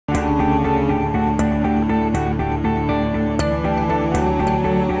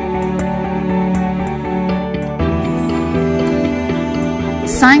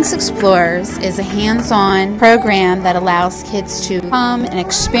Science Explorers is a hands-on program that allows kids to come and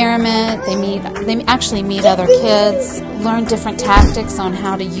experiment. They actually meet other kids, learn different tactics on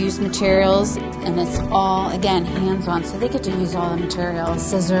how to use materials, and it's all, again, hands-on, so they get to use all the materials,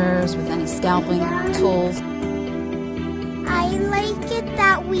 scissors with any scalping tools. I like it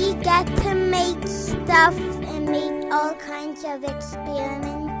that we get to make stuff and make all kinds of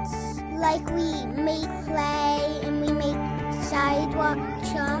experiments. Like we make clay and we make sidewalk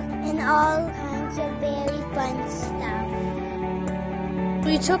chalk and all kinds of very fun stuff.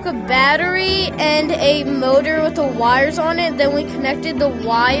 We took a battery and a motor with the wires on it, then we connected the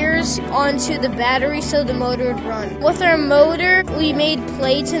wires onto the battery so the motor would run. With our motor, we made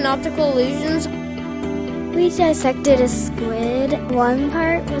plates and optical illusions. We dissected a squid. One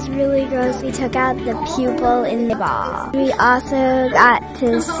part was really gross. We took out the pupil in the ball. We also got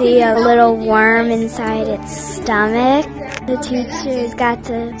to see a little worm inside its stomach. The teachers got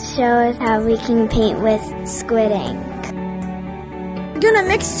to show us how we can paint with squid ink. We're gonna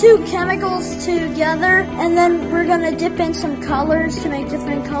mix two chemicals together, and then we're gonna dip in some colors to make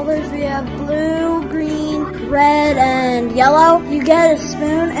different colors. We have blue, green, red, and yellow. You get a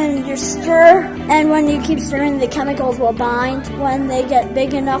spoon and you stir, and when you keep stirring, the chemicals will bind. When they get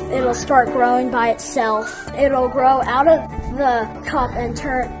big enough, it'll start growing by itself. It'll grow out of the cup and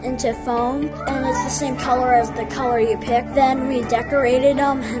turn into foam, and it's the same color as the color you picked. Then we decorated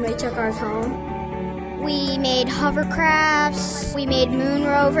them and we took ours home. We made hovercrafts, we made moon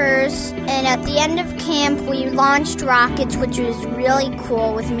rovers, and at the end of camp we launched rockets, which was really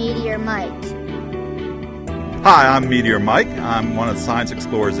cool with Meteor Mike. Hi, I'm Meteor Mike. I'm one of the Science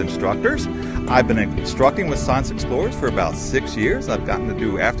Explorers instructors. I've been instructing with Science Explorers for about 6 years. I've gotten to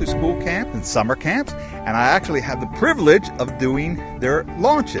do after-school camp and summer camps, and I actually have the privilege of doing their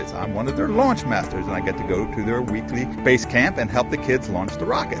launches. I'm one of their launch masters, and I get to go to their weekly base camp and help the kids launch the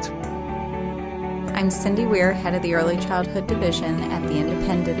rockets. I'm Cindy Weir, head of the Early Childhood Division at the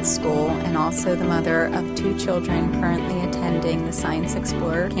Independent School, and also the mother of 2 children currently attending the Science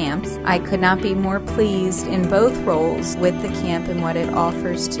Explorer camps. I could not be more pleased in both roles with the camp and what it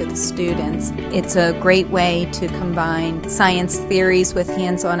offers to the students. It's a great way to combine science theories with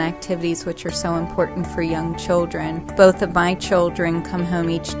hands-on activities, which are so important for young children. Both of my children come home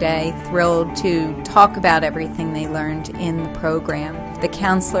each day thrilled to talk about everything they learned in the program. The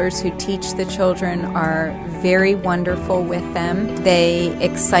counselors who teach the children are very wonderful with them. They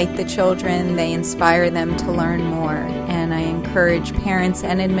excite the children, they inspire them to learn more, and I encourage parents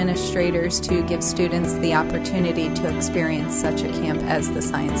and administrators to give students the opportunity to experience such a camp as the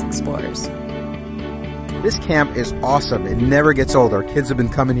Science Explorers. This camp is awesome. It never gets old. Our kids have been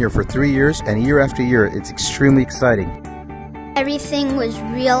coming here for 3 years, and year after year, it's extremely exciting. Everything was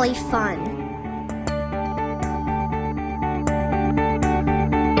really fun.